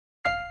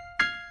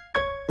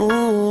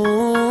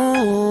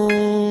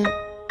Mm,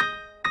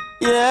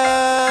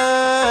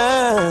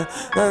 yeah,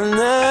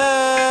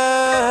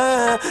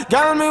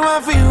 girl, me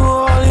want for you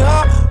all,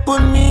 yo.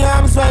 Put me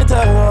arms right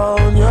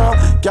around you.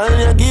 Girl,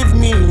 you give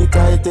me the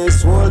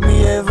tightest hold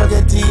me ever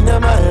get in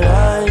my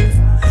life.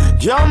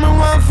 Girl, me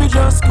want for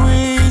just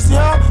squeeze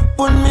you.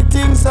 Put me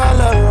things all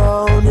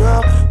around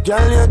you.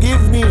 Girl, you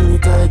give me the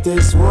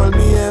tightest hold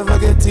me ever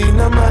get in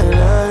my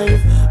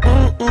life.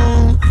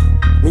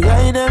 Me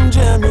guide them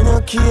jam, me no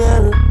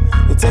care.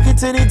 You take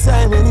it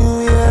anytime,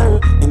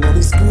 anywhere. In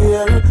the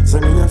square, so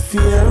me no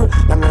fear.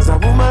 Long as a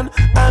woman,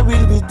 I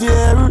will be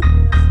there.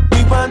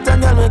 Big band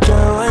and girl, me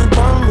can't wine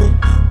on me.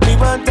 Big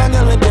band and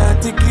girl, me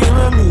can't take care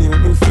of me.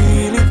 Let me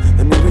feel it,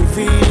 let me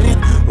feel it.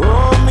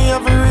 Oh, me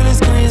have to really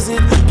squeeze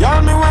it.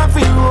 Girl, me want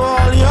feel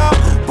all yo.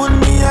 Put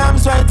me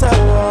arms right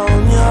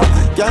around yo.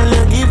 Girl,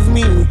 you give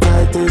me the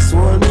tightest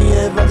hold me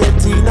ever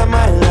get in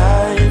my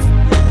life.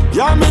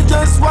 Girl, me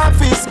just want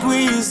to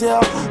squeeze ya.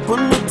 Put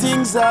me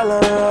things all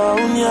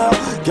around ya.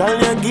 Girl,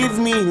 you give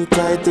me the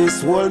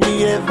tightest hold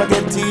me ever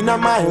get in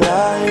my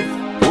life.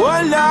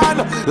 Hold on,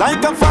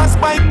 like a fast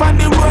bike on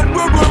the road,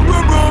 boom, boom,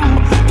 boom, boom.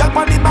 Girl,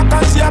 on the back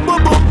and she a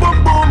boom, boom,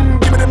 boom, boom.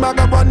 Give me the bag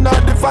of one,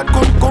 not the fat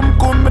cum, cum,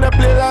 cum. Me the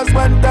play last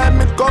one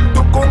time, it come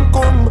to cum,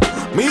 cum.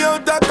 Me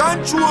out of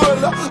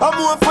control, I'm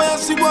more fire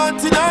she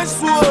want in her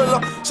soul.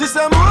 She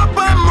say more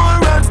and more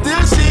and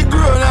still she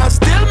grown. And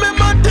still me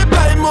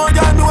multiply more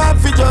than what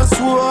fi just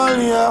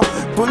hold ya.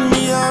 Put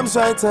me arms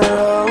right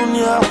around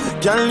ya.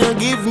 Girl, you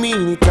give me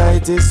the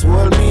tightest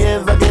hold me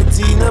ever get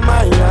in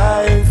my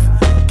life.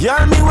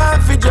 Girl, me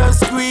want fi just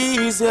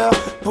squeeze ya.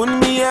 Put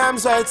me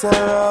arms right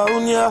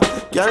around ya.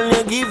 Girl,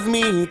 you give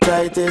me the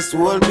tightest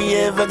hold me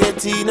ever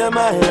get in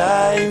my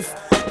life.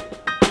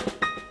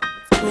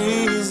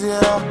 Squeeze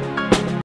ya.